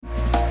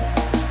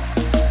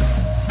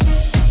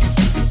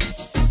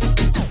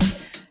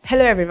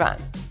Hello everyone.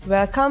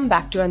 Welcome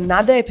back to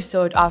another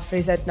episode of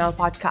Reset Now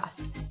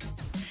podcast.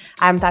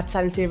 I'm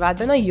Thathsarani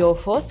Siriwardana, your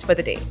host for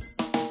the day.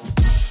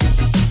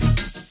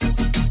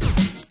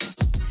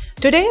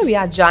 Today we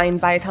are joined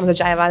by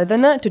Thanuja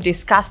Jayawardene to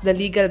discuss the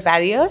legal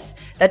barriers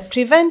that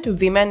prevent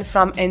women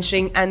from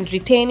entering and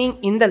retaining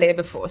in the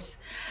labour force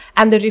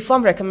and the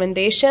reform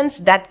recommendations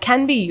that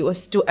can be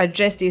used to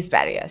address these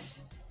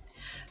barriers.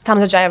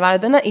 Thanuja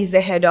Jayawardene is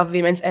the head of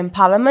Women's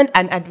Empowerment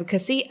and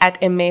Advocacy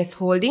at MAS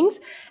Holdings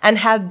and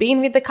have been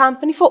with the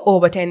company for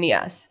over 10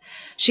 years.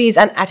 She is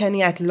an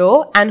attorney at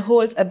law and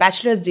holds a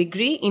bachelor's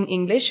degree in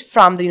English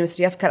from the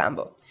University of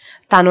Colombo.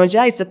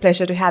 Thanuja, it's a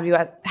pleasure to have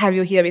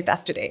you here with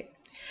us today.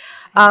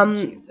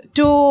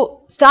 To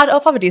start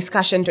off our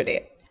discussion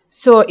today,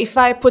 so if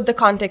I put the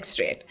context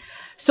straight,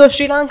 so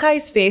Sri Lanka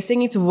is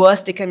facing its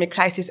worst economic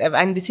crisis ever,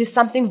 and this is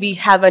something we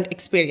haven't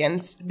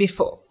experienced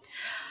before.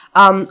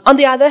 On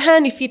the other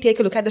hand, if we take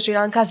a look at the Sri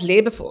Lanka's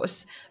labour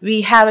force,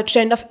 we have a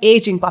trend of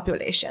aging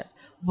population,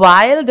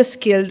 while the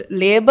skilled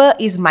labour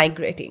is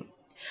migrating.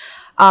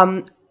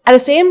 At the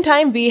same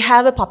time, we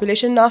have a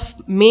population of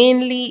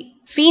mainly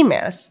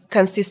females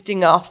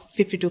consisting of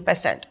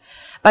 52%.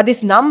 But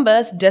these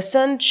numbers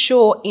doesn't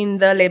show in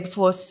the labour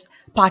force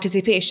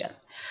participation.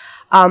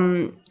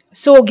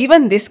 So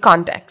given this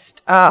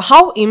context,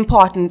 how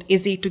important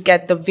is it to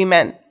get the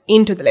women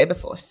into the labour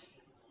force?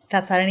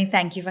 Thathsarani,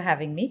 thank you for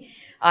having me.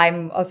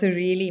 I'm also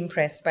really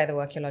impressed by the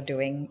work you are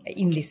doing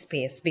in this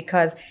space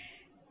because,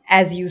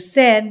 as you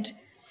said,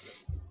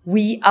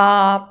 we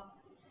are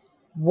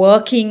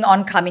working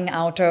on coming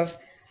out of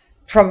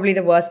probably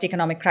the worst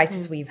economic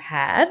crisis we've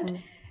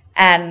had.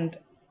 And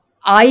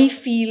I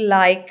feel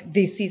like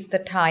this is the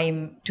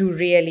time to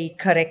really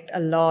correct a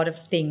lot of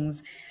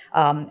things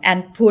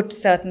and put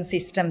certain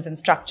systems and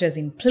structures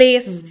in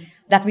place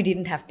that we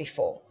didn't have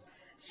before.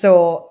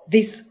 So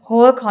this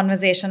whole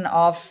conversation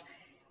of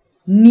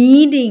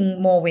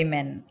needing more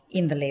women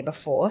in the labour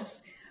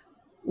force,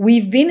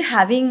 we've been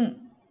having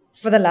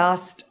for the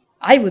last,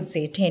 I would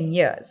say, 10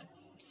 years.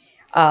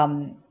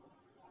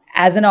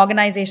 As an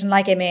organisation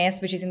like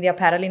MAS, which is in the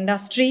apparel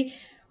industry,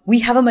 we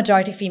have a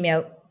majority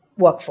female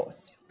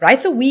workforce,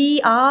 right? So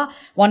we are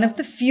one of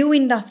the few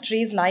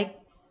industries like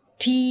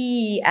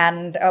tea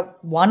and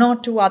one or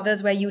two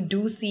others where you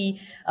do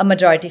see a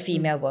majority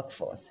female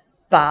workforce.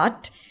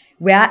 But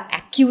we are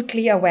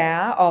acutely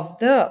aware of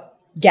the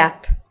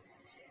gap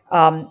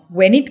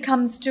when it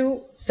comes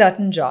to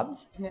certain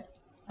jobs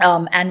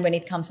and when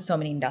it comes to so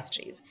many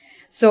industries.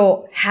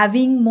 So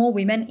having more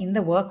women in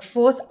the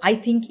workforce, I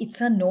think it's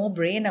a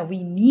no-brainer.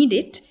 We need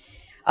it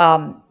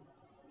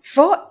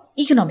for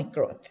economic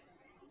growth.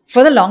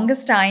 For the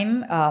longest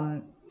time,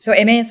 so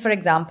MAS, for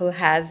example,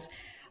 has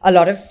a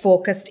lot of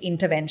focused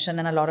intervention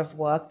and a lot of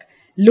work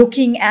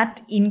looking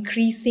at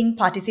increasing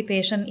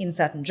participation in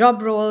certain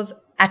job roles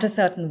at a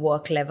certain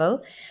work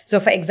level. So,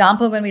 for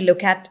example, when we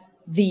look at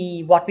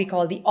what we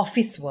call the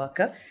office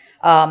worker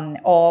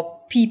or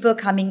people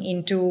coming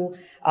into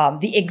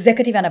the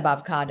executive and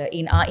above cadre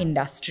in our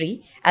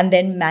industry, and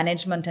then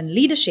management and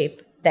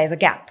leadership, there's a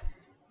gap.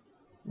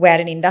 We're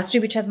an industry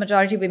which has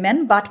majority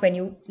women, but when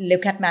you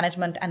look at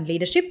management and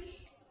leadership,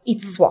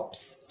 it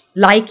swaps,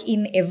 like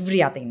in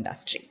every other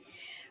industry.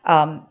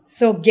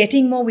 So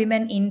getting more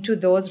women into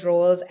those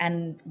roles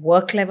and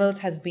work levels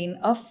has been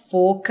a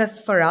focus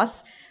for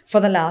us for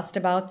the last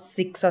about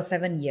 6 or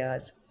 7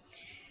 years.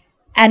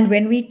 And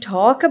when we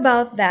talk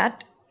about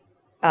that,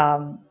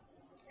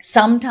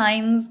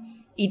 sometimes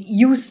it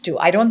used to,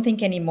 I don't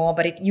think anymore,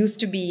 but it used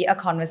to be a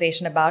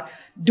conversation about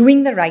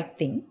doing the right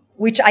thing,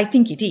 which I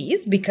think it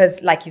is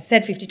because, like you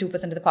said,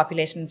 52% of the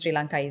population in Sri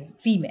Lanka is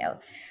female.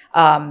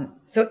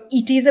 So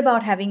it is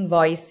about having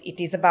voice.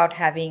 It is about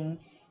having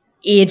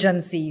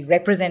agency,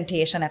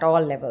 representation at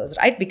all levels,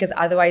 right? Because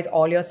otherwise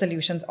all your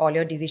solutions, all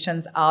your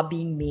decisions are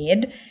being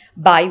made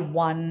by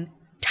one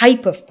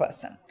type of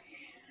person.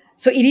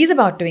 So it is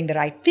about doing the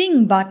right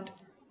thing, but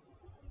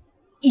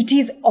it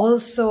is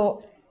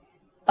also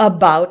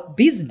about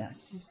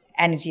business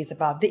and it is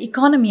about the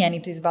economy and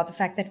it is about the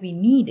fact that we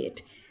need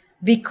it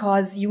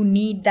because you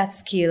need that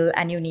skill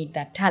and you need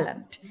that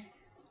talent.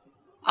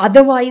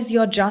 Otherwise,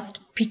 you're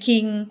just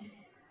picking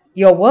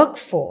your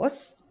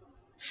workforce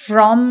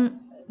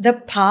from the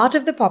part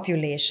of the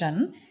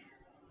population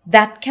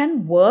that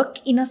can work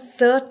in a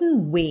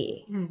certain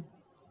way.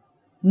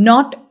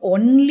 Not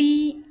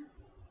only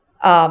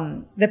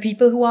the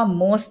people who are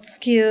most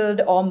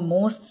skilled or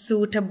most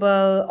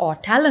suitable or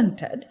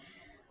talented,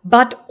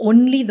 but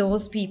only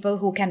those people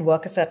who can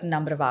work a certain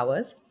number of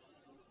hours,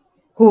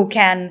 who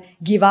can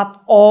give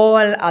up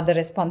all other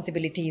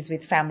responsibilities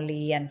with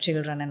family and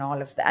children and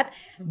all of that.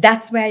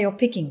 That's where you're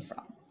picking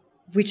from,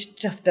 which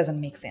just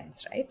doesn't make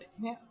sense, right?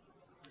 Yeah.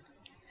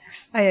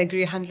 I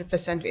agree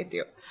 100% with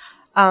you.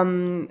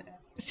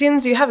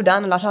 Since you have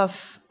done a lot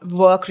of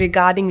work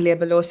regarding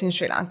labour laws in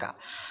Sri Lanka,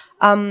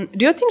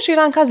 do you think Sri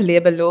Lanka's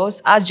labour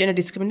laws are gender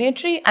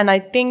discriminatory? And I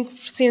think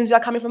since you are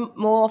coming from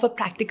more of a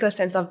practical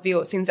sense of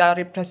view, since you are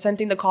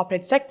representing the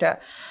corporate sector,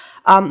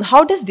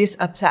 how does this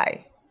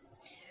apply?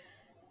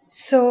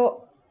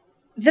 So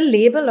The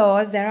labor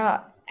laws, there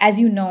are, as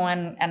you know,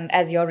 and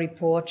as your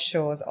report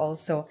shows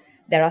also,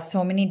 there are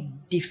so many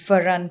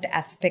different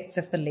aspects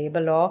of the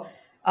labor law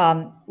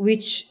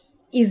which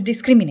is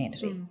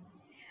discriminatory.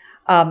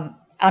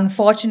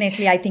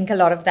 Unfortunately, I think a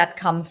lot of that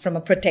comes from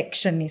a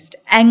protectionist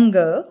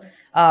angle,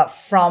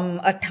 from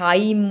a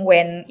time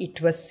when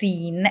it was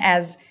seen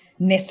as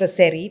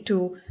necessary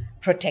to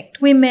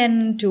protect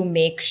women, to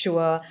make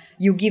sure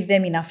you give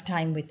them enough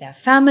time with their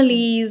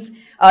families,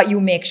 you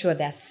make sure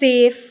they're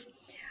safe.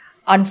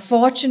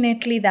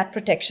 Unfortunately, that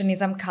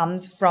protectionism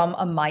comes from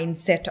a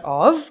mindset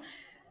of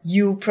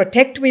you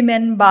protect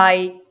women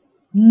by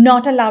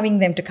not allowing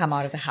them to come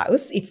out of the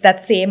house. It's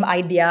that same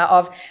idea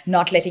of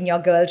not letting your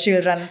girl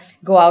children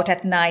go out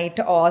at night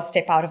or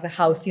step out of the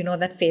house. You know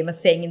that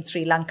famous saying in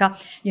Sri Lanka,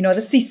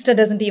 the sister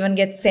doesn't even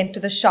get sent to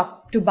the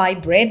shop to buy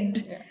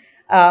bread.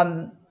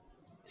 Yeah.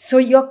 So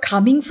you're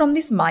coming from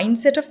this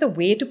mindset of the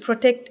way to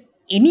protect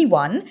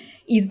anyone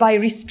is by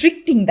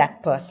restricting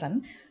that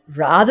person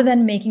rather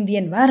than making the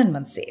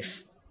environment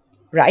safe,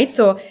 right?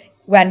 So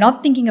we're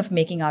not thinking of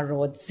making our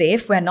roads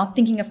safe. We're not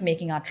thinking of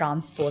making our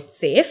transport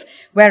safe.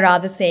 We're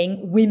rather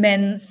saying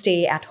women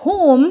stay at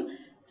home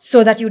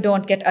so that you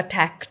don't get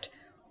attacked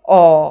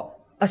or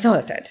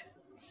assaulted,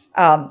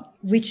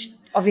 which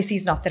obviously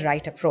is not the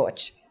right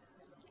approach.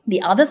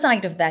 The other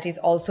side of that is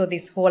also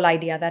this whole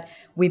idea that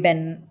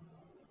women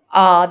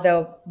are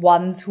the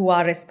ones who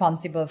are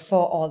responsible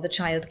for all the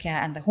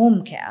childcare and the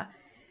home care.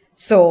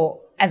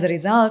 So as a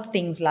result,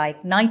 things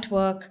like night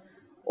work,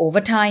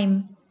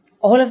 overtime,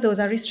 all of those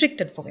are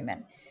restricted for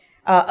women.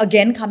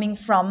 Again, coming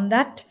from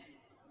that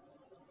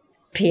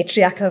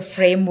patriarchal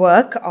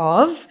framework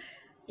of,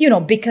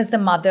 because the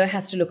mother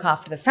has to look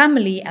after the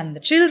family and the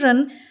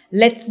children,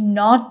 let's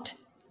not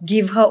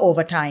give her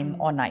overtime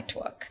or night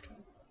work.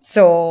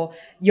 So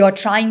you're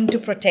trying to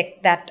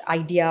protect that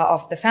idea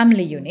of the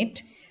family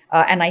unit.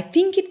 And I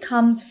think it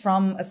comes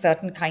from a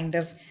certain kind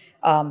of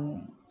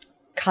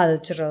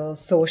cultural,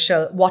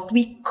 social, what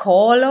we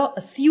call or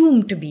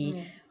assume to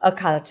be a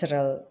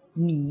cultural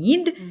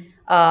need,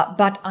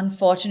 but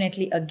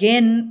unfortunately,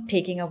 again,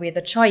 taking away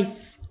the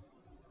choice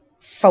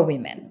for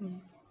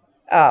women.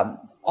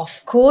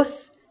 Of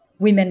course,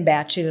 women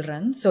bear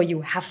children, so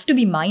you have to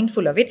be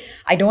mindful of it.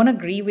 I don't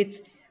agree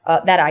with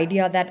that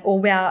idea that,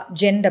 we are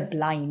gender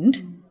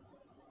blind.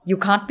 You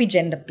can't be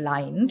gender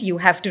blind. You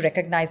have to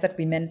recognize that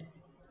women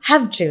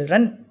have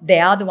children. They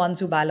are the ones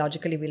who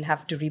biologically will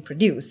have to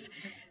reproduce.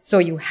 So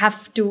you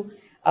have to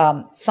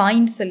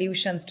find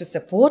solutions to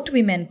support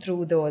women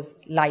through those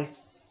life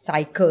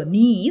cycle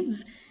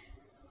needs,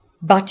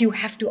 but you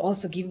have to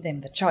also give them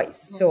the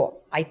choice. Yeah. So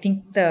I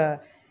think the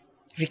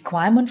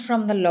requirement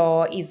from the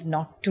law is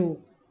not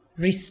to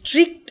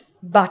restrict,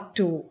 but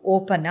to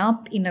open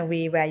up in a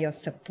way where you're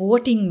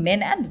supporting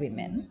men and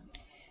women.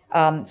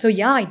 So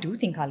yeah, I do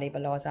think our labor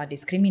laws are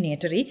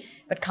discriminatory,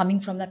 but coming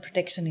from that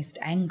protectionist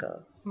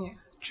angle. Yeah,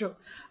 true.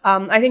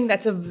 I think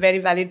that's a very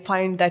valid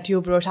point that you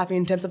brought up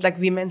in terms of like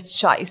women's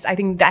choice. I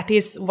think that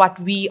is what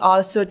we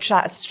also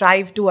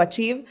strive to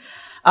achieve.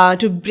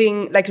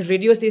 To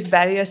reduce these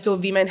barriers so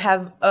women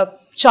have a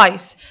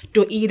choice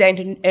to either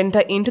enter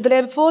into the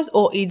labor force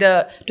or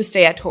either to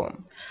stay at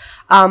home.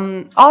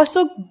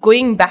 Also,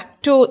 going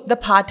back to the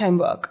part-time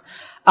work,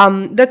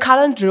 the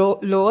current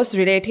laws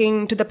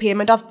relating to the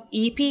payment of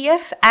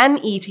EPF and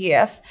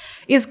ETF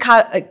is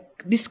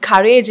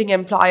discouraging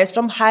employers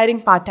from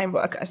hiring part-time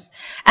workers.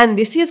 And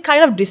this is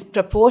kind of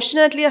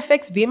disproportionately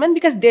affects women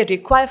because they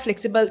require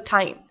flexible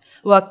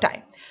work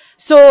time.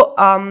 So,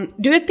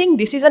 do you think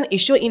this is an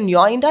issue in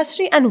your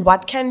industry, and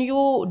what can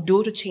you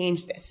do to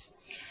change this?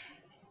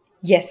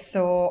 Yes,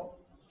 so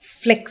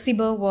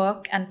flexible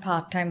work and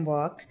part-time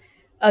work,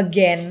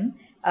 again,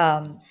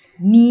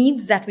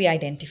 needs that we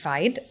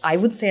identified, I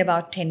would say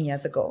about 10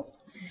 years ago.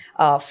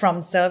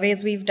 From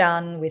surveys we've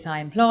done with our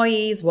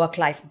employees,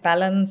 work-life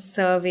balance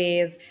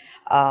surveys,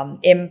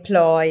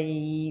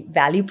 employee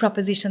value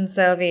proposition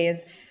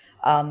surveys.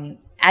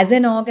 As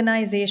an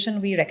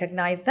organization, we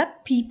recognize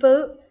that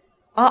people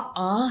are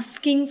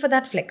asking for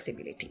that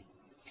flexibility.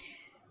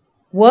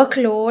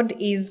 Workload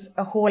is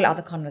a whole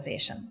other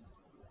conversation.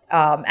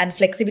 And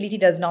flexibility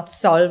does not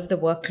solve the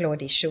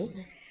workload issue.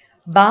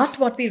 But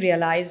what we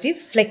realized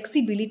is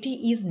flexibility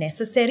is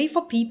necessary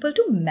for people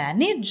to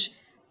manage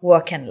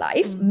work and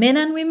life, men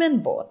and women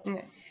both.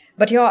 Yeah.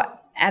 But you're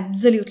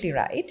absolutely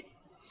right.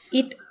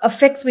 It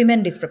affects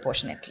women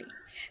disproportionately.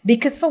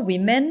 Because for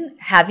women,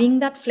 having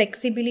that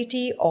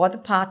flexibility or the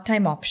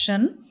part-time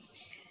option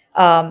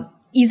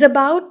is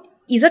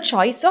a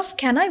choice of,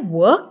 can I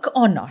work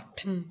or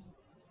not?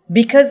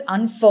 Because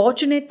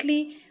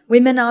unfortunately,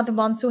 women are the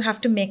ones who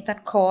have to make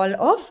that call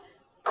of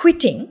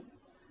quitting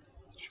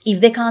if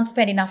they can't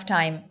spend enough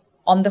time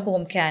on the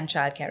home care and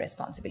childcare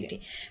responsibility.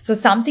 So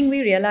something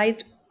we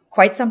realized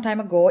quite some time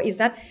ago is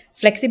that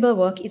flexible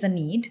work is a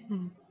need.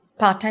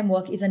 Part-time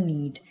work is a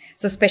need.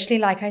 So especially,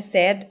 like I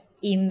said,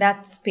 in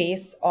that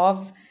space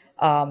of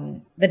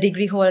the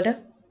degree holder,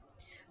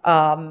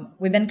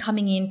 women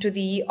coming into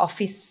the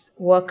office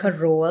worker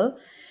role,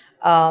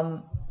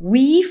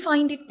 we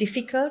find it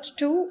difficult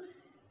to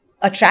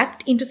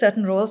attract into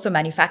certain roles, so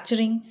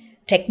manufacturing,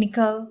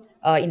 technical,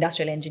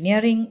 industrial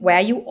engineering,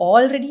 where you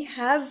already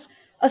have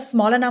a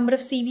smaller number of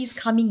CVs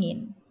coming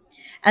in.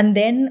 And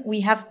then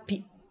we have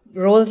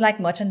roles like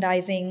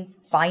merchandising,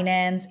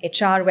 finance,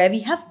 HR, where we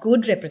have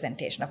good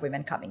representation of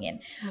women coming in.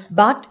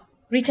 But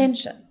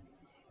retention,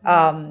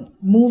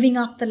 moving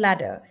up the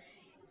ladder,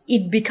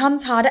 it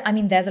becomes harder. I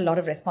mean, there's a lot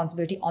of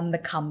responsibility on the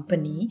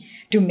company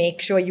to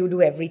make sure you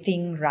do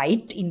everything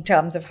right in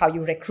terms of how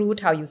you recruit,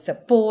 how you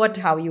support,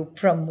 how you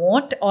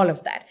promote, all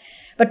of that.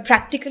 But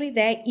practically,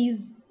 there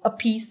is a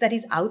piece that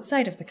is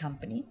outside of the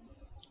company,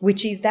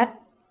 which is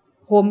that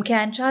home care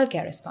and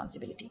childcare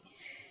responsibility.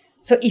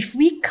 So if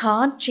we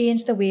can't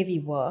change the way we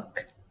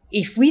work,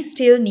 if we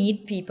still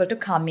need people to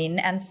come in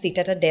and sit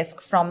at a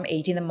desk from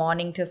 8 in the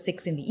morning till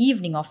 6 in the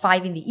evening or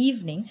 5 in the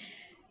evening,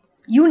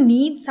 you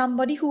need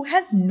somebody who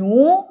has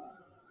no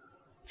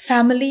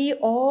family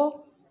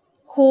or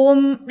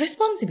home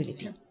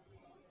responsibility.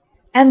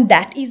 And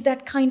that is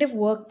that kind of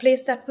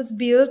workplace that was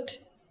built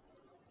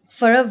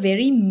for a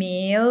very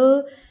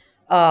male,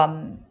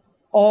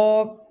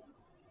 or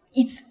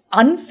it's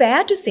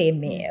unfair to say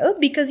male,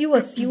 because you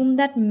assume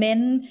that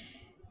men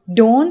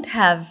don't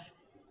have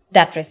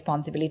that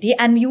responsibility,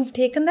 and you've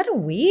taken that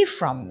away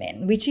from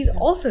men, which is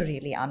also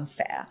really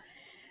unfair.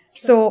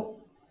 So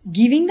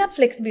giving that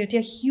flexibility,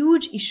 a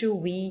huge issue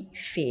we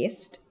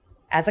faced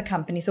as a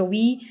company. So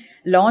we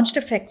launched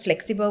a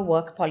flexible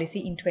work policy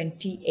in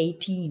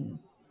 2018.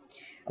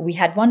 We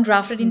had one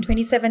drafted in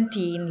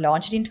 2017,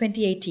 launched in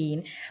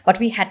 2018, but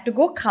we had to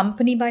go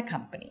company by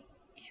company.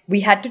 We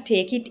had to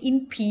take it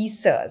in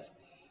pieces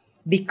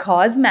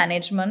because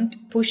management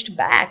pushed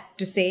back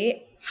to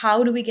say,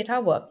 how do we get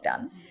our work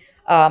done?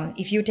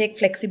 If you take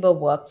flexible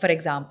work, for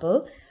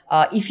example,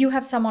 if you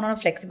have someone on a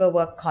flexible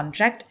work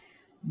contract,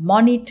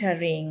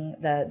 monitoring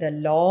the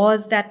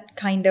laws that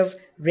kind of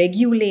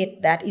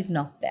regulate that is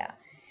not there.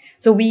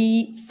 So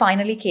we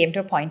finally came to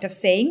a point of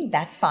saying,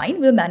 that's fine,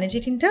 we'll manage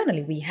it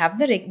internally. We have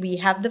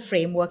the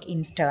framework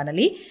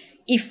internally,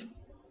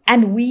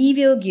 and we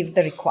will give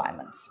the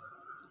requirements.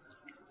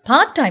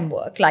 Part-time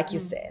work, like you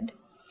said,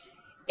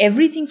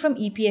 everything from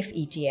EPF,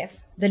 ETF,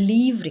 the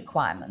leave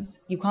requirements,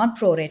 you can't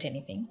prorate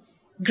anything.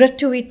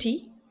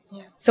 Gratuity.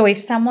 Yeah. So if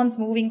someone's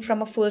moving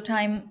from a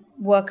full-time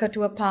worker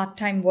to a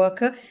part-time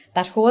worker,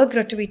 that whole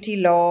gratuity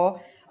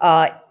law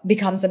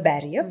becomes a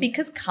barrier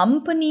because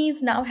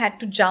companies now had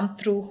to jump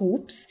through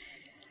hoops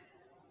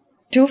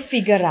to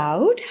figure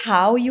out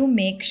how you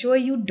make sure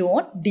you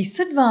don't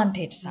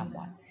disadvantage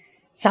someone.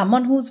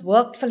 Someone who's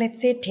worked for,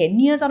 let's say, 10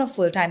 years on a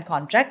full-time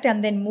contract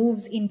and then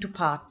moves into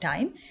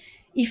part-time,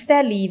 if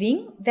they're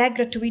leaving, their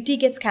gratuity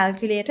gets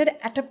calculated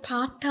at a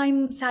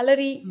part-time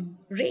salary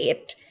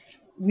rate,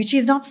 which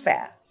is not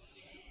fair.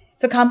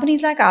 So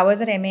companies like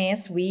ours at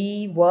MAS,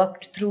 we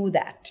worked through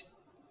that.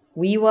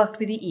 We worked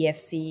with the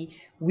EFC.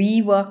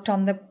 We worked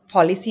on the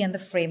policy and the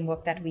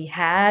framework that we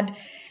had.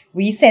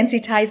 We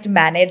sensitized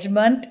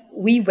management.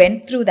 We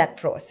went through that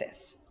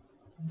process.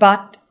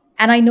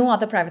 And I know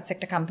other private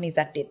sector companies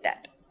that did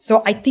that.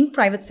 So I think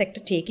private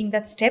sector taking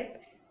that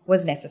step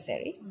was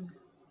necessary.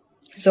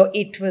 So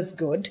it was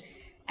good.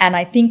 And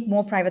I think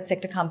more private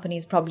sector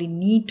companies probably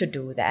need to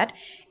do that.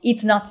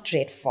 It's not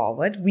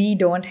straightforward. We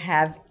don't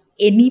have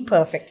any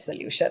perfect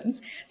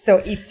solutions. So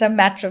it's a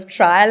matter of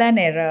trial and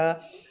error.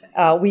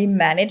 We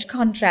manage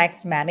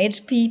contracts,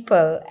 manage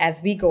people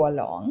as we go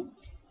along.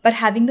 But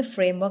having the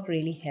framework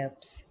really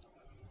helps.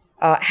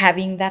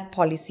 Having that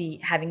policy,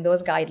 having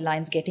those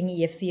guidelines, getting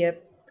EFC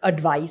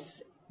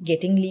advice,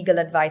 getting legal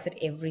advice at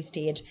every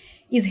stage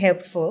is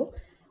helpful.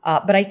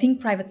 But I think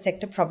private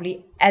sector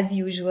probably, as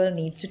usual,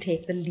 needs to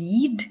take the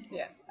lead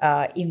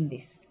in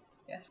this.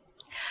 Yes.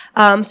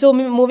 So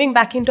moving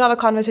back into our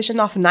conversation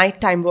of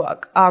nighttime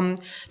work,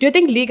 do you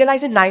think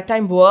legalizing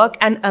nighttime work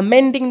and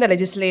amending the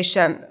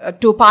legislation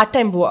to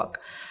part-time work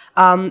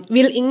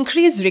will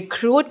increase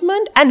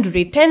recruitment and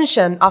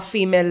retention of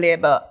female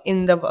labor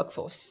in the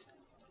workforce?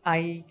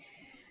 I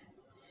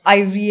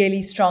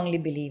really strongly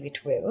believe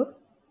it will,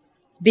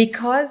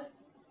 because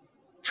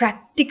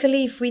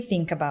practically, if we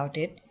think about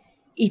it,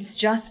 it's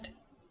just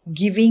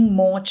giving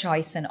more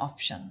choice and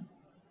option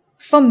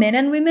for men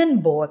and women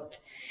both.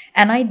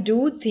 And I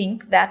do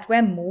think that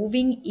we're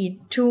moving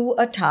into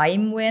a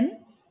time when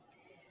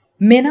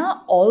men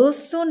are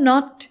also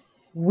not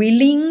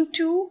willing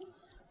to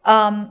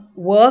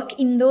work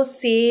in those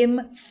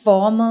same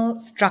formal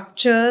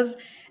structures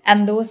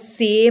and those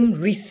same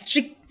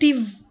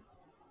restrictive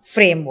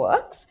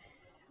frameworks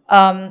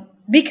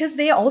because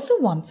they also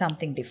want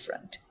something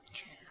different.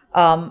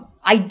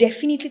 I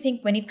definitely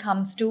think when it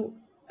comes to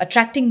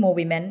attracting more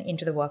women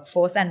into the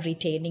workforce and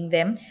retaining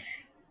them,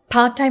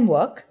 part-time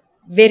work,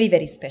 very,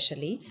 very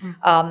specially,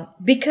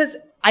 because,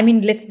 I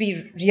mean, let's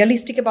be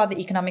realistic about the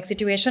economic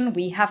situation.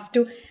 We have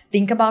to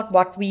think about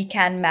what we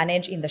can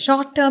manage in the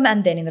short term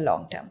and then in the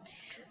long term.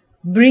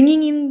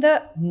 Bringing in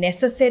the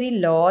necessary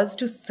laws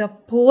to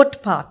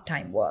support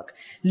part-time work,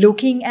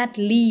 looking at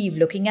leave,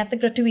 looking at the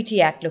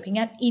Gratuity Act, looking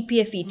at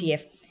EPF,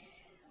 ETF,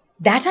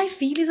 that I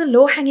feel is a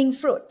low-hanging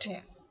fruit.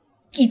 Yeah.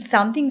 it's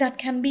something that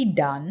can be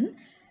done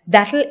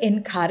that will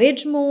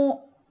encourage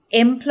more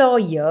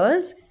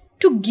employers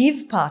to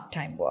give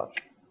part-time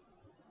work,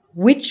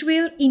 which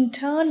will in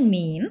turn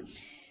mean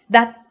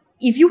that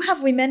if you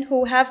have women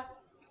who have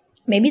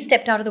maybe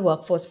stepped out of the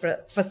workforce for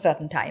a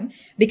certain time,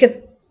 because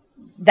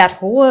that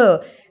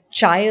whole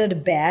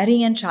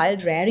child-bearing and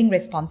child-rearing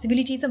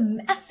responsibility is a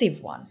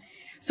massive one.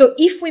 So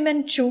if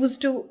women choose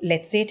to,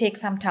 let's say, take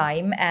some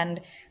time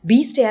and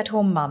be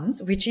stay-at-home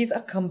mums, which is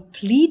a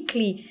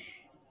completely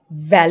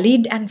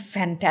valid and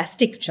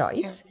fantastic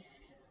choice,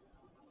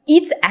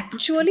 it's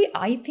actually,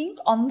 I think,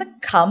 on the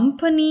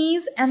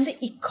companies and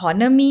the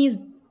economy's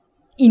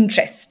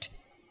interest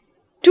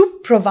to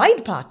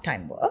provide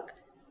part-time work,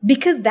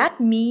 because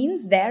that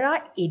means there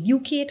are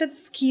educated,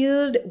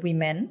 skilled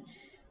women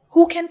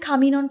who can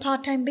come in on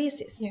part-time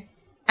basis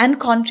and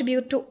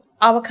contribute to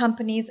our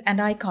companies and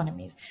our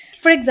economies.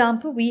 For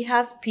example, we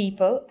have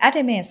people at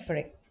MAS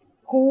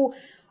who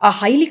are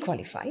highly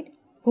qualified,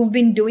 who've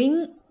been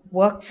doing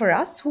work for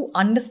us, who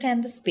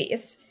understand the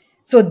space.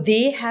 So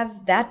they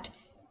have that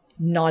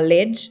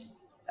knowledge,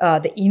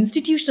 the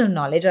institutional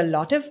knowledge, a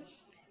lot of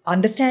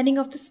understanding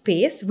of the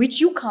space, which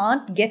you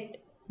can't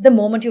get the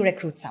moment you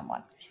recruit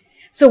someone.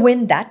 So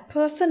when that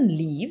person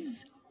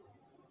leaves,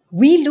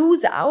 we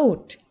lose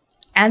out.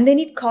 And then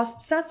it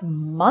costs us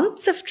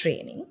months of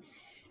training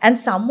and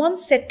someone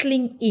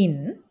settling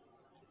in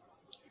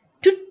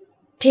to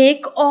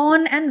take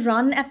on and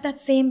run at that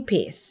same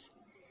pace.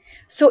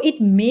 So it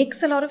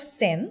makes a lot of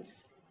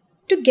sense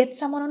to get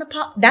someone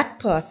on that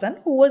person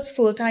who was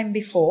full-time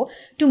before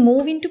to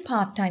move into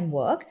part-time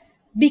work,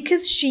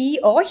 because she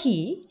or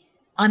he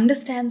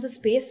understands the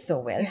space so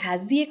well,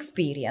 has the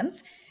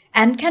experience,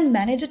 and can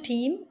manage a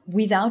team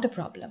without a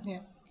problem.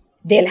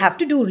 They'll have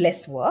to do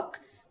less work.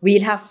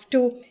 We'll have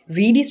to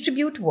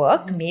redistribute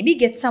work, maybe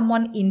get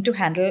someone in to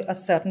handle a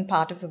certain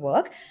part of the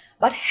work.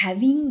 But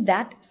having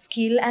that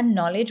skill and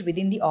knowledge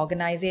within the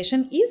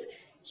organization is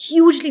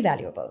hugely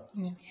valuable.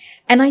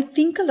 And I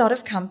think a lot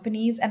of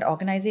companies and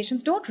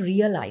organizations don't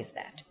realize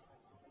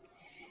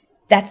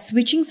that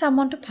switching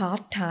someone to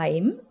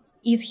part-time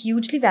is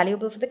hugely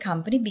valuable for the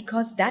company,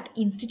 because that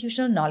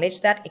institutional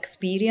knowledge, that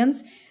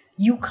experience,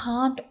 you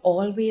can't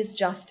always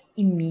just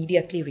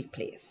immediately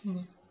replace.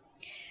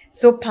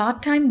 So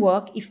part-time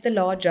work, if the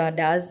law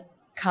does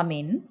come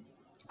in,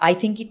 I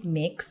think it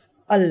makes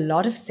a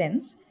lot of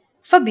sense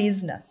for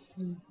business,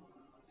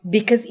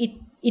 because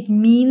it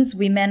means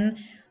women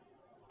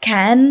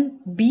can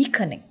be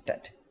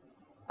connected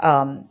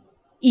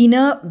in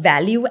a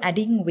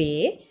value-adding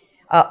way,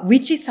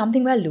 which is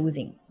something we're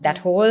losing. That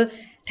whole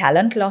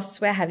talent loss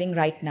we're having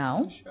right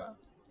now.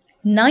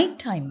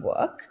 Nighttime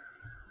work,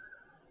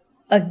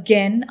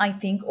 again, I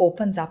think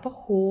opens up a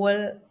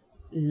whole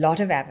lot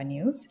of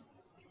avenues.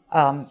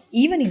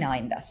 Even in our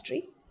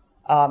industry,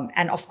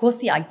 and of course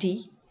the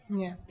IT,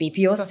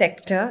 BPO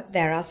sector,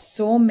 there are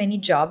so many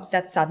jobs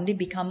that suddenly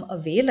become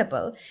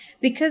available,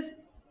 because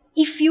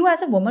if you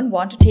as a woman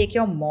want to take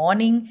your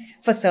morning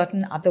for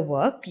certain other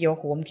work, your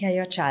home care,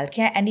 your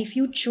childcare, and if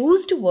you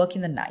choose to work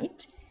in the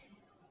night,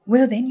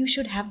 well, then you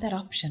should have that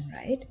option,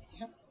 right?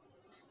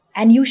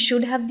 And you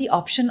should have the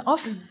option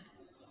of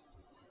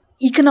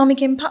economic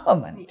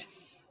empowerment.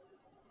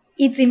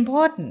 It's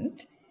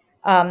important.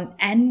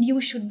 And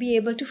you should be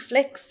able to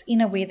flex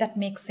in a way that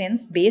makes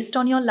sense based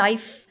on your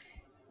life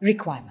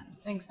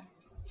requirements.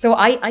 So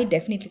I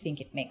definitely think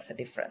it makes a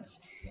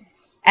difference.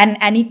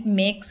 And it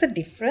makes a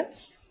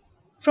difference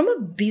from a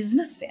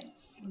business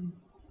sense.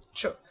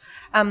 True.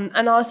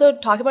 And also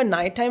talk about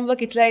nighttime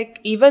work, it's like,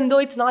 even though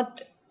it's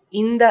not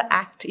in the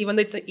act, even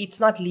though it's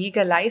not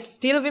legalized,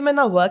 still women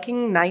are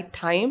working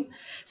nighttime.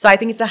 So I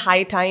think it's a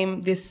high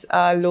time this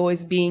law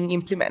is being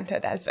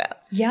implemented as well.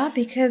 Yeah,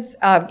 because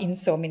in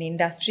so many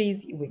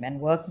industries, women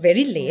work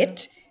very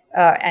late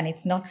and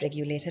it's not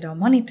regulated or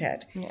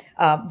monitored.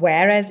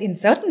 Whereas in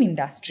certain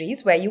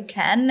industries where you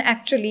can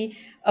actually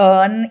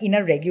earn in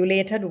a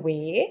regulated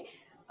way,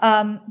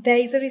 there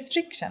is a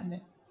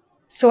restriction.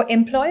 So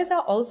employers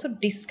are also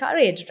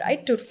discouraged,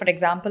 right? For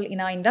example,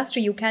 in our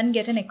industry, you can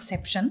get an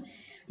exception.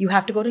 You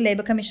have to go to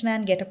Labour Commissioner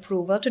and get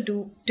approval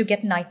to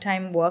get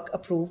nighttime work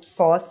approved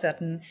for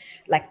certain,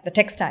 like the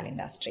textile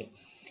industry.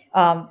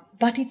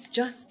 But it's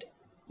just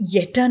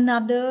yet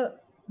another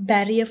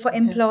barrier for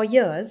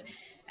employers.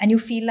 And you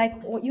feel like,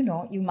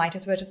 you might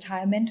as well just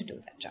hire men to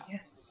do that job.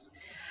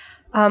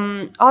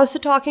 Also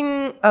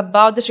talking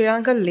about the Sri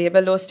Lankan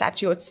labour law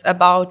statutes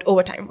about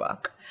overtime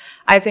work.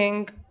 I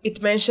think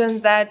it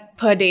mentions that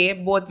per day,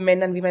 both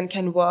men and women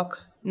can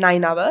work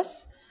 9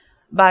 hours.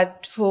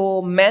 But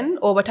for men,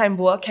 overtime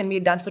work can be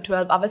done for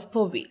 12 hours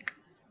per week.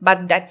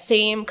 But that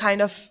same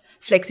kind of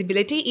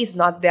flexibility is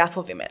not there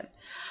for women.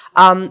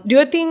 Do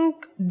you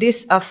think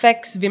this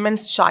affects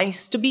women's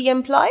choice to be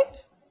employed?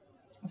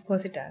 Of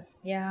course it does.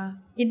 Yeah,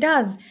 it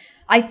does.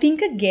 I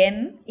think,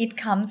 again, it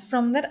comes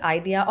from that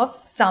idea of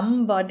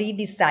somebody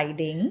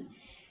deciding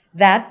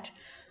that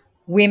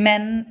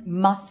women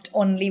must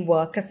only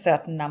work a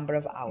certain number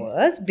of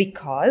hours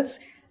because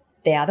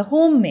they are the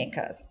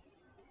homemakers.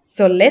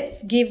 So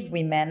let's give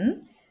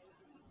women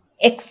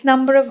X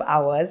number of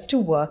hours to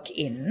work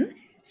in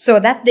so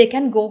that they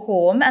can go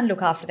home and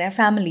look after their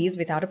families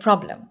without a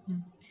problem.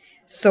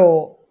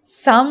 So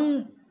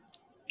some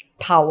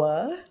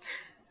power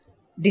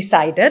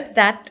decided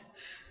that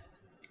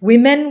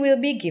women will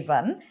be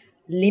given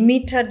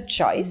limited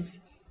choice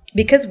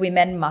because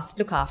women must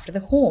look after the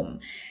home.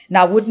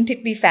 Now, wouldn't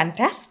it be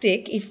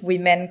fantastic if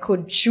women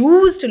could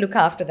choose to look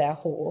after their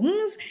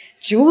homes,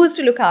 choose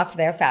to look after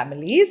their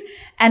families,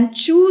 and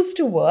choose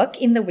to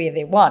work in the way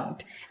they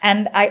want?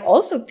 And I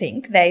also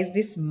think there is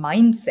this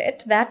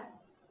mindset that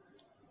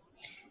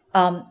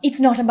it's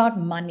not about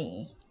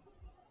money.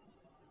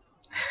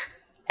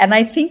 And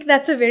I think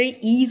that's a very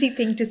easy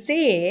thing to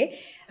say.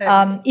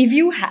 If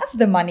you have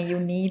the money you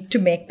need to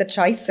make the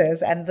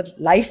choices and the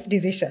life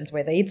decisions,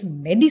 whether it's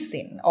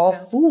medicine or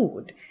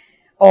food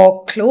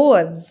or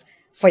clothes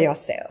for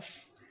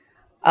yourself,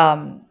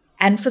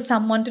 and for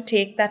someone to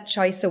take that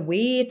choice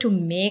away to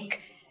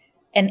make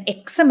an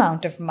X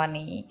amount of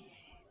money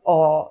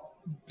or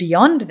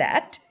beyond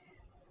that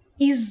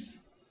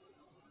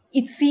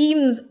it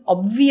seems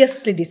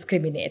obviously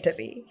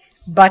discriminatory,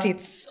 but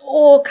it's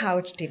so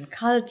couched in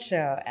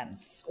culture and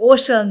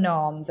social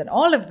norms and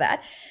all of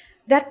that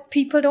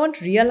people don't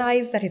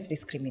realize that it's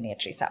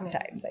discriminatory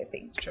sometimes, I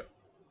think. True.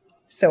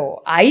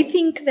 So I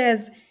think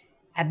there's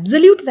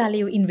absolute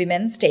value in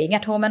women staying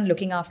at home and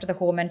looking after the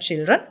home and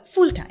children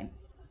full time.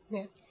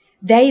 Yeah.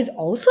 There is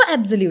also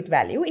absolute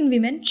value in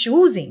women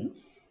choosing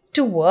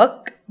to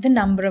work the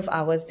number of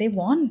hours they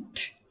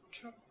want.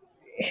 True.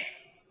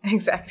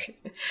 Exactly.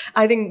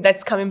 I think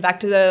that's coming back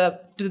to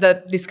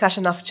the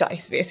discussion of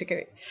choice,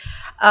 basically.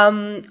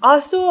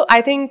 Also,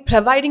 I think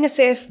providing a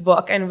safe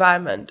work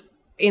environment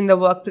in the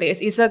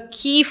workplace is a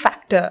key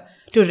factor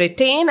to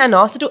retain and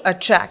also to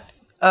attract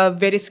a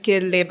very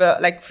skilled labor,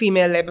 like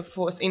female labor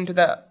force into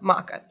the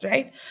market,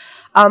 right?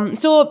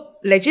 So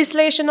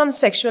legislation on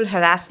sexual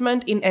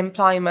harassment in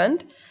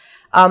employment.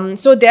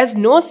 So there's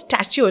no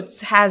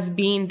statutes has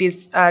been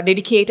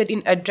dedicated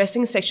in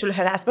addressing sexual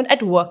harassment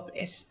at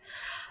workplace.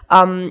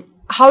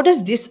 How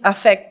does this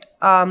affect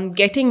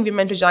getting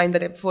women to join the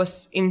labor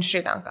force in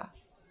Sri Lanka?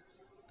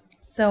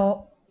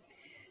 So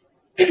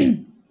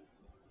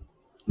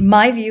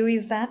my view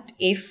is that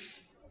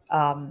if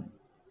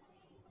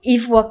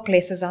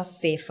workplaces are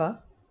safer,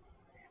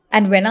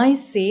 and when I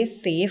say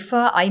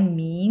safer, I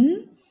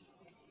mean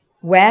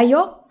where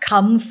you're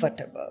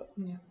comfortable,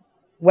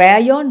 where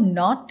you're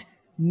not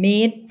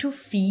made to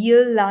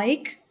feel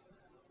like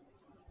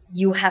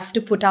you have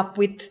to put up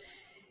with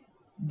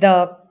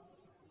the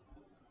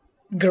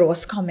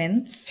gross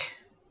comments,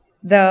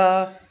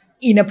 the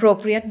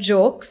inappropriate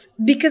jokes.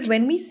 Because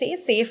when we say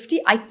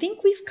safety, I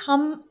think we've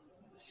come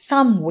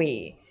some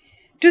way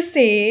to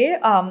say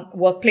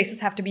workplaces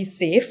have to be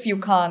safe. You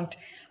can't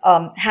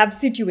have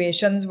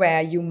situations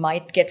where you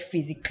might get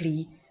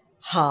physically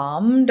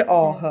harmed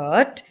or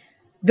hurt.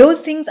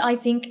 Those things, I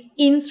think,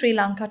 in Sri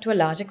Lanka to a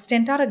large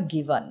extent are a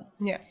given.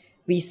 Yeah.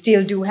 We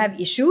still do have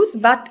issues,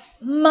 but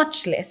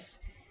much less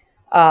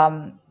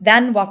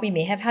than what we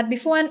may have had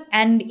before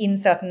and in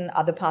certain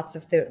other parts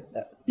of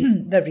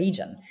the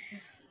region.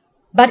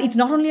 But it's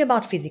not only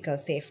about physical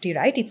safety,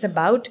 right? It's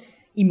about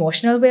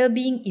emotional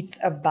well-being. It's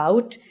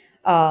about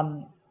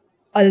a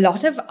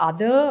lot of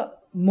other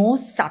more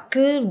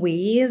subtle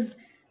ways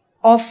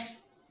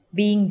of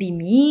being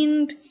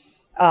demeaned.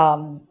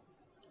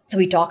 So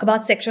we talk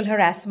about sexual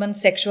harassment,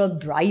 sexual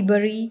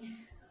bribery,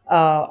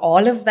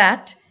 all of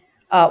that,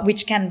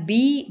 which can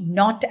be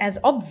not as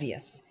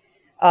obvious.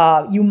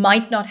 You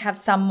might not have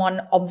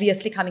someone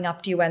obviously coming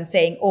up to you and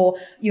saying, oh,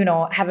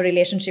 have a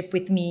relationship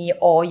with me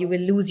or you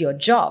will lose your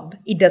job.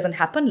 It doesn't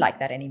happen like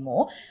that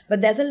anymore.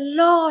 But there's a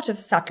lot of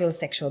subtle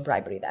sexual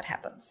bribery that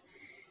happens.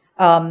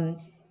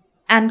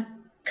 And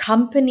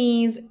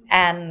companies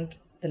and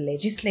the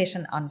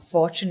legislation,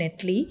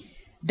 unfortunately,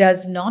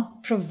 does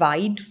not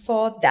provide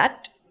for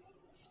that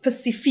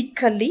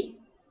specifically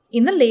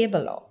in the labor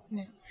law.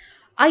 Yeah.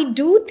 I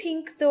do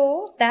think,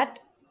 though, that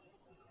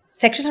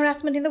sexual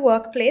harassment in the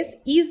workplace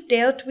is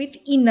dealt with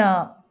in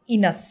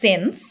a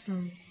sense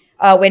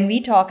when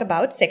we talk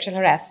about sexual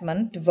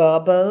harassment,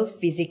 verbal,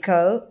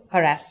 physical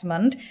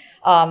harassment,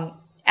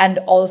 and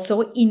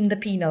also in the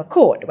penal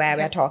code where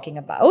we're talking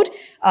about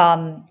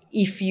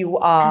if you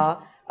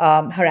are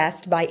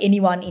harassed by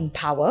anyone in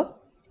power.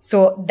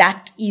 So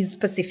that is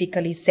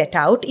specifically set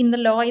out in the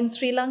law in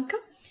Sri Lanka.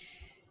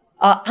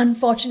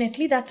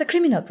 Unfortunately, that's a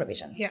criminal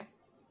provision. Yeah.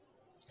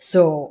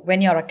 So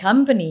when you're a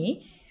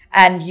company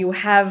and you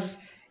have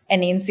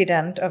an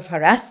incident of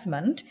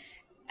harassment,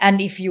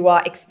 and if you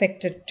are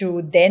expected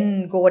to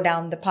then go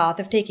down the path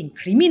of taking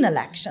criminal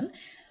action,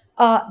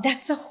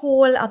 that's a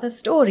whole other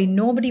story.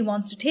 Nobody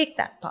wants to take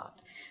that path.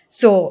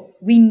 So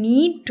we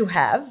need to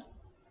have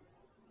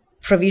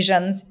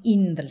provisions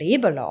in the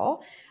labor law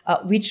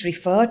which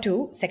refer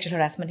to sexual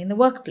harassment in the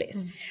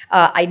workplace.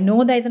 I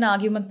know there's an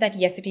argument that,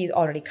 yes, it is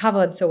already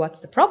covered, so what's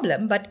the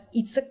problem? But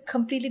it's a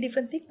completely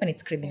different thing when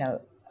it's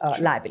criminal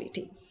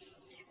liability.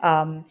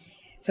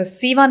 So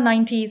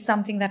C-190 is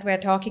something that we're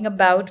talking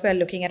about. We're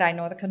looking at, I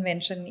know the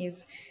convention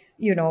is,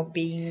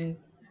 being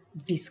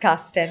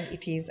discussed and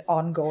it is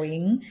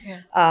ongoing.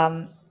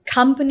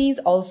 Companies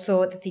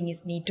also, the thing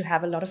is, need to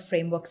have a lot of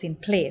frameworks in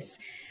place.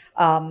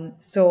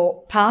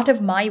 So part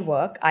of my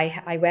work,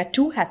 I wear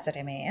two hats at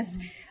MAS.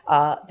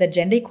 The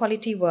gender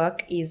equality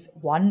work is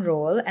one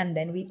role, and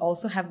then we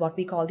also have what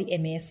we call the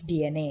MAS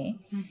DNA.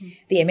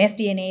 The MAS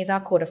DNA is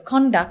our code of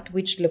conduct,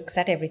 which looks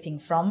at everything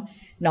from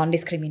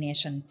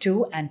non-discrimination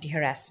to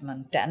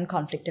anti-harassment and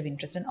conflict of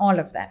interest and all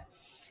of that.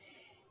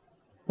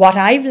 What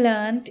I've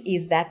learned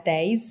is that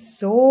there is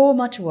so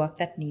much work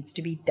that needs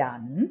to be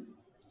done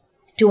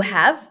to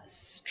have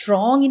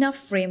strong enough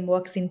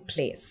frameworks in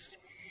place.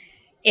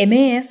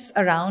 MAS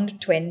around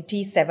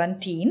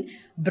 2017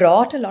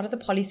 brought a lot of the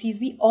policies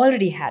we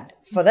already had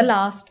for the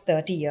last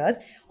 30 years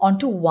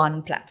onto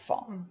one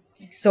platform.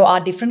 So our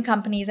different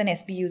companies and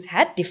SBUs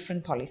had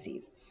different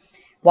policies.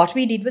 What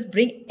we did was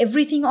bring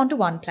everything onto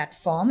one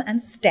platform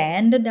and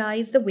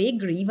standardize the way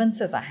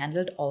grievances are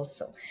handled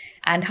also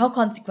and how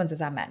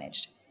consequences are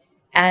managed.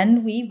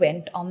 And we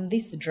went on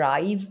this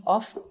drive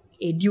of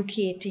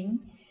educating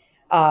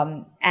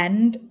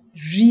and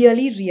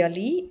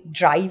really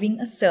driving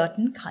a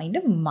certain kind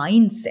of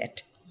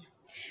mindset.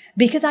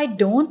 Because I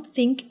don't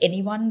think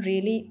anyone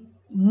really,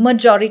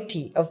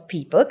 majority of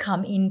people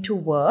come into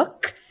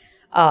work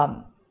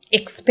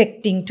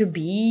expecting to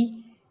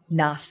be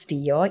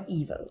nasty or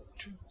evil.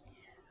 True.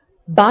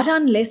 But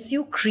unless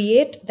you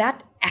create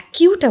that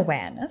acute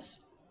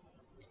awareness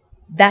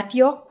that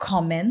your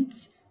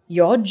comments,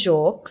 your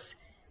jokes,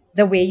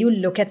 the way you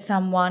look at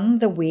someone,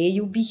 the way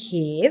you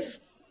behave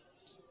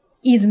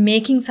is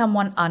making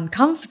someone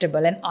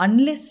uncomfortable, and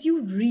unless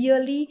you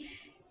really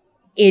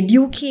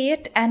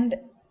educate and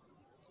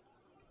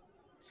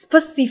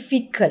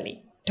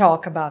specifically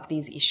talk about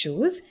these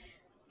issues,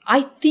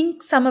 I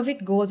think some of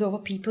it goes over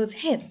people's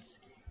heads.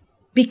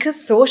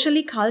 Because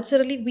socially,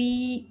 culturally,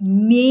 we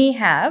may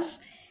have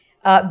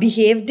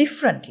behaved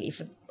differently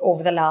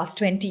over the last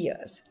 20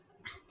 years.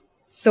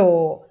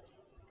 So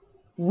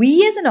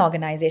we as an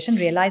organization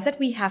realize that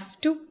we have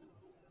to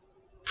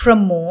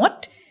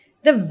promote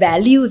the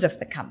values of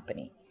the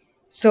company.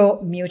 So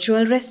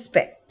mutual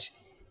respect,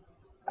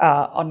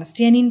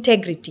 honesty and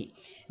integrity.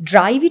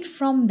 Drive it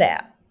from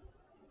there.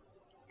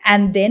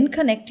 And then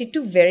connect it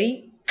to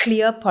very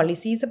clear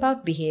policies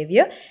about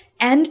behavior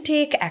and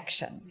take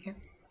action. Yeah.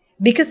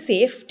 Because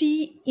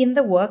safety in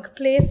the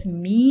workplace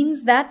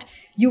means that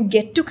you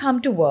get to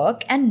come to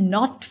work and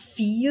not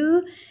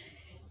feel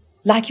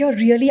like you're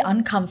really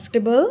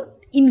uncomfortable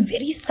in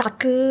very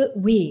subtle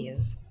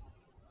ways.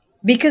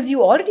 Because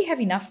you already have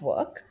enough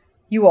work.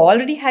 You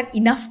already have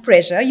enough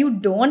pressure. You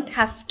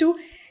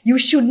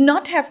should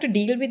not have to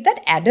deal with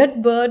that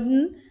added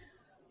burden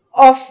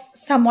of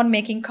someone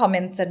making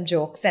comments and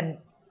jokes and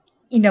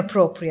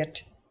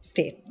inappropriate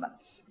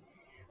statements.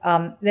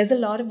 There's a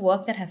lot of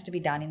work that has to be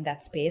done in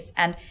that space.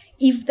 And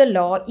if the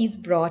law is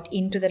brought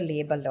into the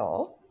labor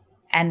law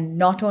and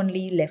not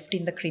only left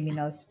in the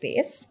criminal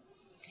space,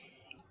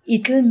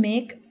 it'll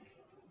make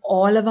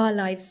all of our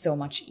lives so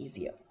much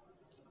easier.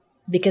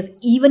 Because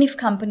even if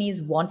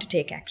companies want to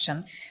take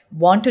action,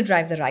 want to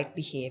drive the right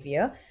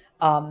behavior,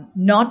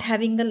 not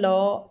having the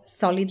law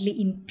solidly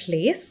in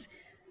place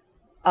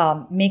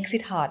makes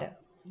it harder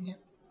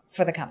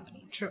for the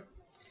companies. True.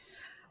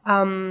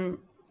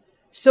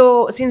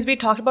 So since we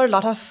talked about a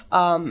lot of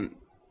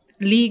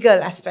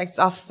legal aspects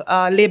of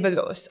labor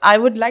laws, I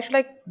would like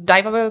to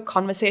dive our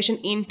conversation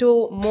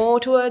into more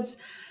towards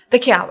the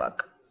care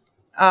work.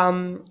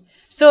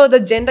 So the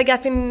gender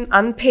gap in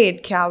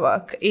unpaid care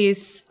work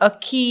is a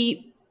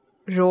key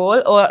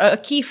role or a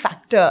key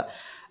factor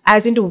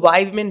as into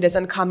why women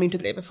doesn't come into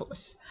the labor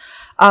force.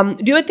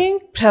 Do you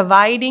think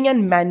providing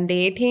and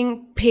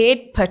mandating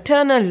paid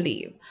paternal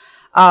leave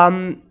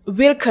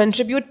will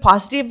contribute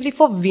positively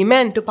for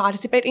women to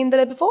participate in the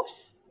labor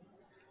force?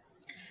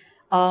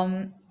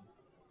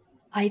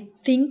 I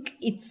think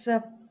it's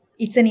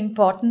an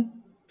important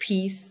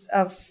piece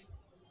of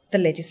the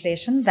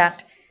legislation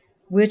that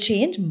will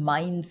change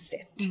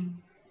mindset.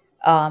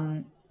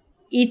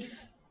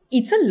 It's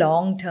a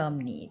long-term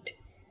need.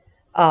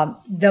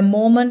 The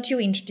moment you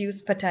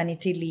introduce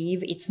paternity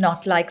leave, it's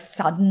not like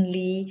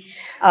suddenly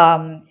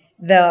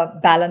the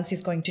balance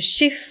is going to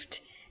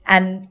shift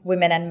and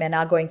women and men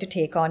are going to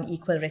take on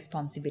equal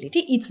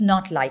responsibility. It's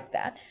not like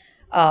that.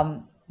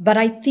 But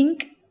I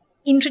think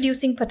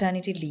introducing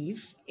paternity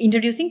leave,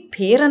 introducing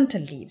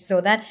parental leave so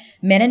that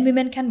men and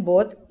women can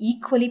both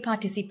equally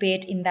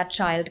participate in that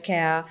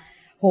childcare,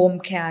 home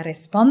care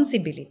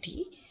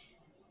responsibility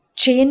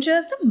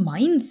changes the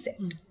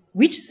mindset,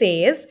 which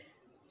says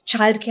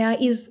childcare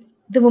is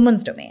the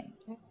woman's domain.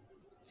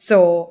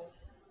 So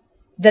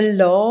the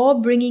law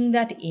bringing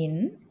that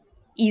in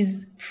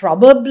is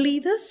probably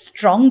the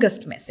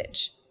strongest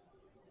message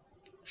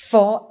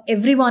for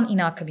everyone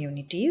in our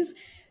communities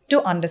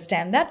to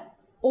understand that,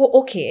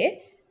 oh,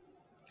 okay,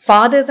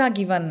 fathers are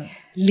given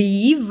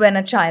leave when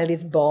a child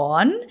is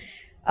born.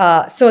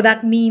 So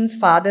that means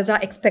fathers are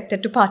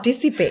expected to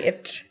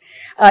participate.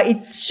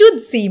 It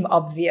should seem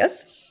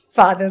obvious.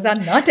 Fathers are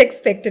not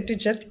expected to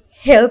just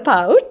help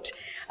out.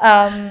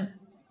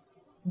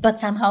 but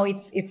somehow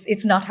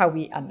it's not how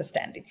we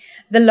understand it.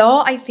 The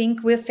law, I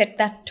think, will set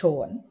that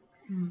tone.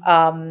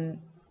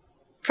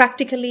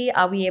 Practically,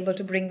 are we able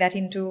to bring that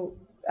into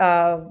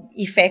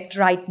effect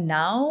right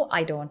now?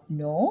 I don't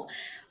know.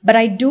 But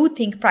I do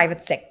think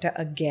private sector,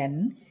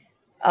 again,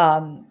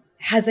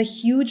 has a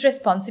huge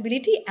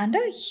responsibility and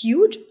a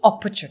huge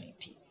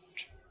opportunity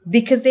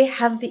because they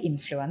have the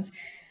influence.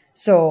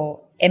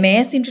 So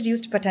MAS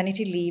introduced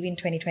paternity leave in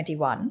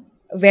 2021,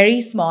 a very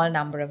small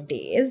number of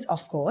days,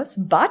 of course,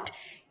 but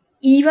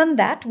even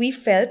that we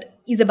felt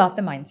is about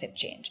the mindset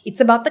change. It's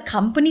about the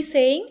company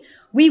saying,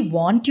 we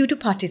want you to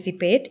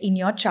participate in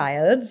your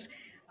child's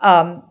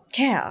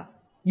care.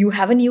 You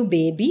have a new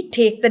baby,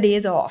 take the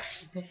days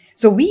off.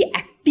 So we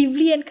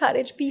actively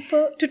encourage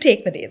people to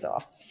take the days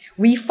off.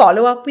 We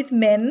follow up with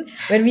men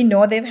when we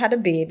know they've had a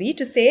baby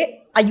to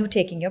say, are you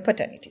taking your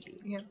paternity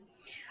leave?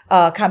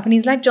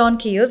 Companies like John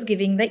Keel's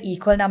giving the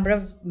equal number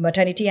of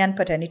maternity and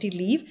paternity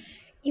leave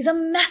is a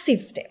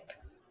massive step.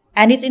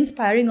 And it's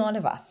inspiring all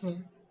of us.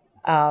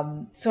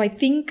 So I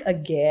think,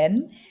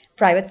 again,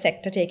 private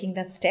sector taking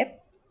that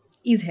step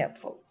is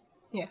helpful.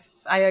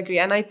 Yes, I agree.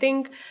 And I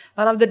think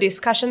one of the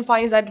discussion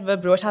points that were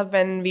brought up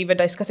when we were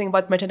discussing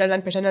about maternal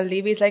and paternal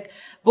leave is like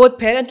both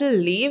parental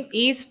leave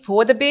is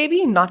for the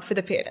baby, not for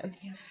the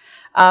parents.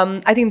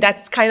 I think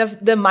that's kind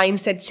of the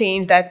mindset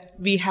change that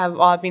we have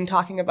all been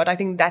talking about. I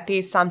think that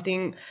is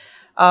something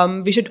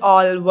we should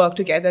all work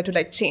together to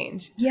like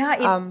change.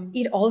 Yeah,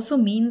 it also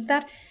means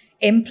that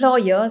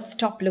employers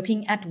stop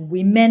looking at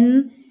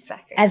women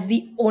as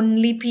the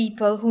only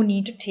people who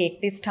need to take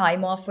this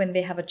time off when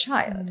they have a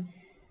child.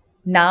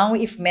 Now,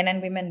 if men and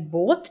women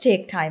both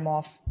take time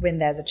off when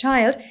there's a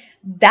child,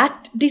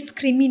 that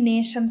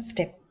discrimination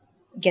step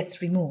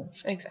gets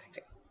removed.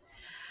 Exactly.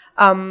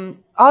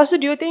 Also,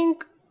 do you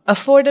think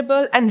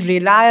affordable and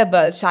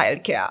reliable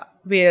childcare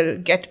will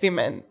get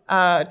women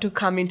to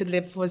come into the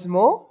labor force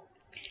more?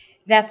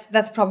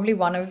 That's probably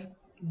one of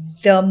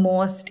the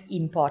most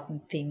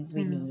important things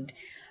we need.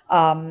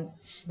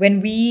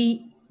 When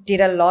we did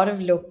a lot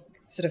of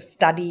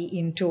study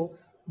into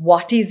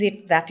what is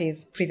it that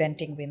is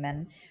preventing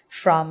women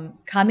from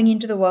coming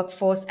into the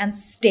workforce and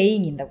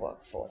staying in the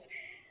workforce.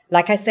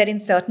 Like I said, in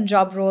certain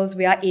job roles,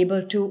 we are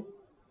able to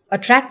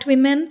attract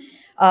women,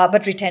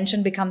 but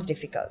retention becomes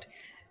difficult.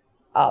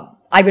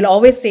 I will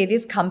always say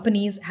this,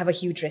 companies have a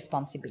huge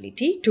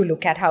responsibility to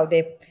look at how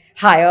they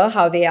hire,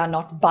 how they are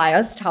not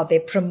biased, how they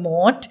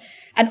promote,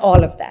 and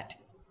all of that.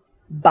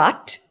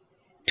 But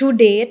to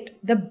date,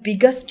 the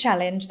biggest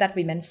challenge that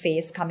women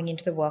face coming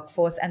into the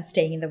workforce and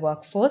staying in the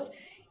workforce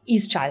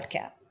is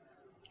childcare.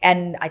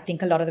 And I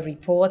think a lot of the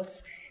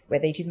reports,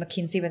 whether it is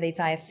McKinsey, whether it's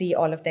IFC,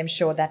 all of them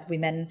show that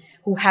women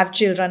who have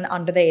children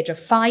under the age of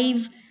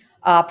 5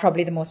 are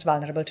probably the most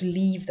vulnerable to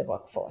leave the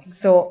workforce.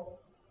 So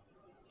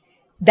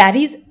that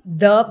is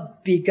the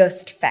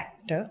biggest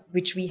factor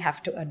which we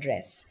have to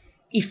address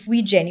if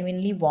we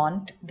genuinely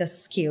want the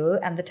skill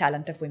and the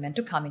talent of women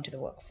to come into the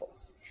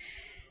workforce.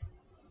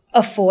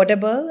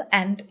 Affordable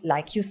and,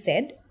 like you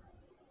said,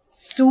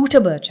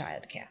 suitable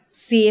childcare,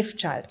 safe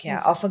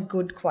childcare of a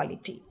good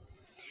quality.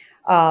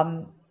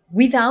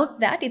 Without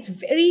that, it's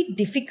very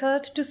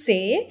difficult to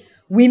say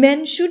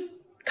women should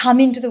come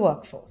into the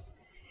workforce.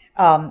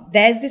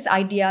 There's this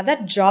idea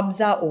that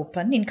jobs are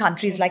open in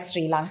countries like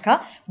Sri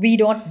Lanka. We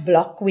don't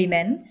block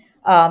women.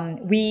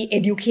 We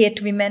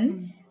educate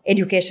women.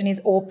 Education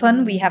is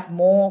open. We have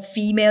more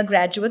female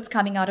graduates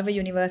coming out of our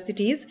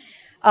universities.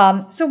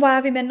 So why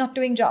are women not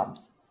doing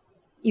jobs?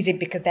 Is it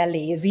because they're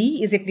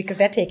lazy? Is it because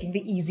they're taking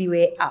the easy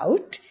way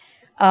out?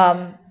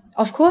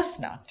 Of course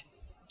not.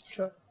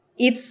 Sure.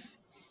 It's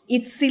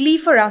silly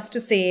for us to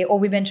say, oh,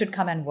 women should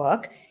come and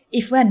work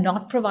if we're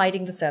not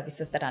providing the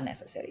services that are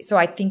necessary. So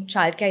I think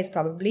childcare is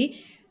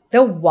probably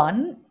the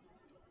one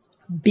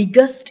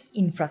biggest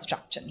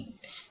infrastructure need.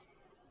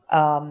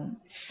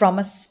 From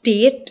a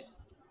state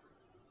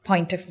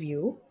point of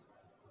view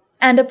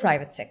and a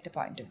private sector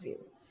point of view.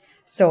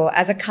 So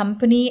as a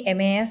company,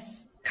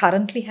 MAS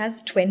currently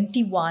has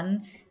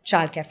 21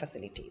 childcare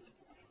facilities,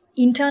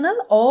 internal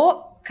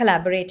or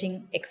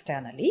collaborating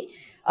externally.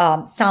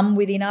 Some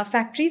within our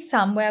factories,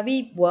 some where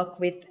we work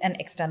with an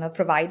external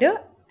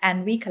provider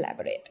and we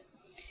collaborate.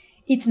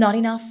 It's not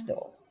enough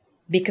though,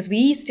 because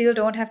we still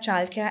don't have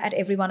childcare at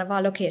every one of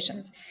our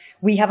locations.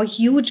 We have a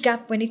huge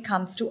gap when it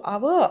comes to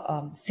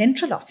our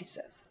central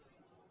offices,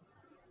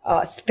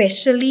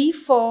 especially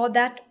for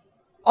that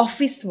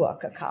office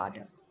worker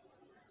card,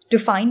 to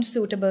find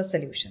suitable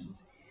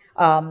solutions.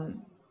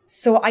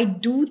 So I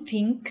do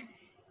think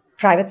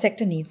private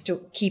sector needs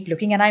to keep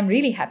looking, and I'm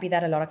really happy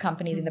that a lot of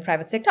companies in the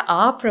private sector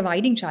are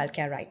providing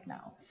childcare right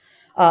now.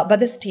 But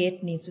the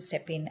state needs to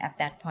step in at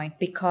that point,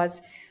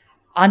 because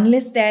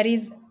unless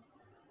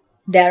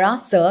there are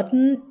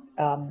certain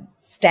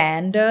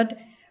standard,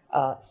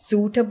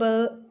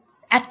 suitable,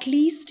 at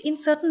least in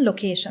certain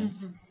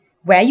locations,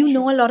 where you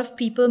know a lot of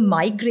people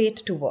migrate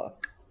to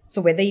work.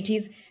 So whether it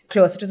is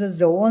closer to the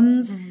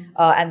zones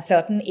and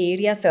certain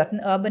areas, certain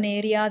urban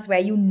areas where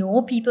you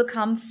know people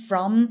come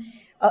from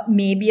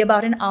maybe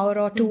about an hour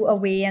or two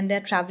away and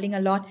they're traveling a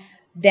lot,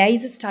 there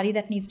is a study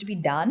that needs to be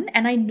done.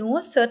 And I know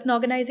certain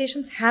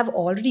organizations have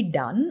already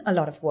done a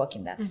lot of work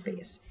in that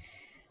space.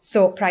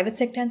 So private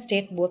sector and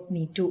state both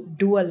need to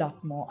do a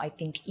lot more, I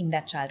think, in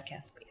that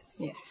childcare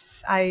space.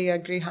 Yes, I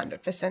agree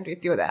 100%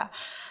 with you there.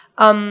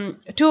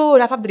 To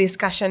wrap up the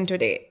discussion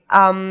today,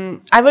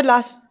 I would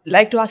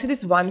like to ask you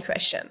this one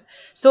question.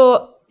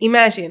 So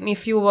imagine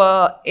if you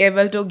were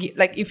able to,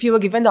 if you were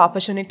given the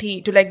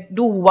opportunity to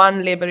do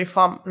one labor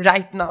reform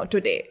right now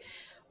today,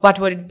 what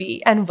would it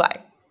be and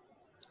why?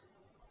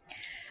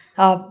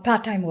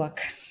 Part-time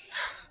work.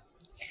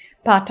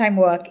 Part-time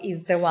work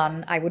is the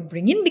one I would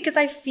bring in because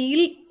I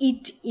feel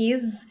it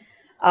is,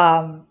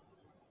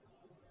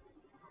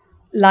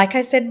 like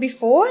I said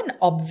before, an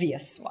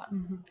obvious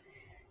one.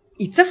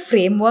 It's a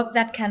framework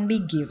that can be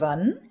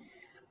given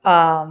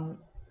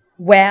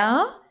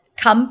where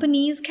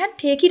companies can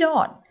take it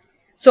on.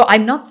 So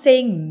I'm not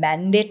saying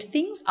mandate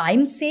things.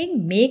 I'm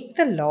saying make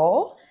the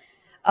law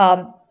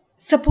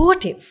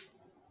supportive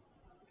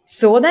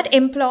so that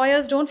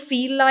employers don't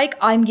feel like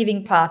I'm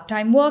giving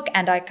part-time work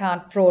and I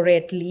can't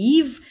prorate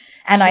leave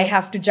and I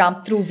have to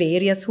jump through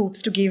various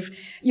hoops to give,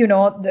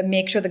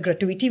 make sure the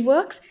gratuity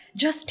works.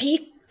 Just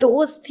take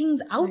those things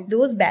out,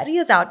 those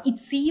barriers out. It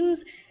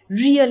seems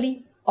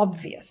really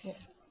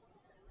obvious.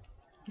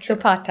 So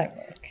part-time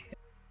work.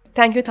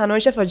 Thank you,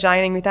 Thanuja, for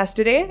joining with us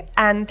today.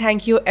 And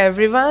thank you,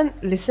 everyone,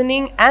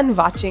 listening and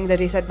watching the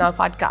Reset Now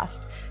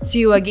podcast. See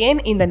you again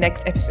in the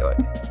next episode.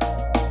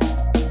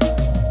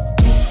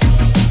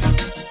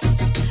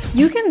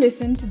 You can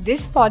listen to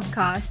this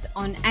podcast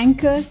on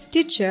Anchor,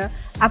 Stitcher,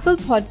 Apple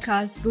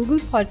Podcasts, Google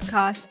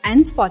Podcasts,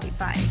 and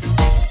Spotify.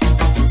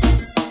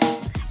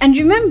 And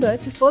remember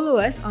to follow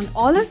us on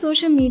all our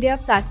social media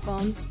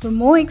platforms for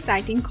more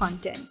exciting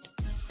content.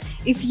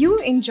 If you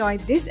enjoyed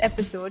this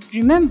episode,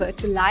 remember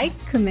to like,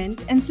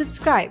 comment, and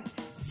subscribe.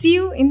 See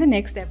you in the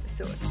next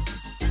episode.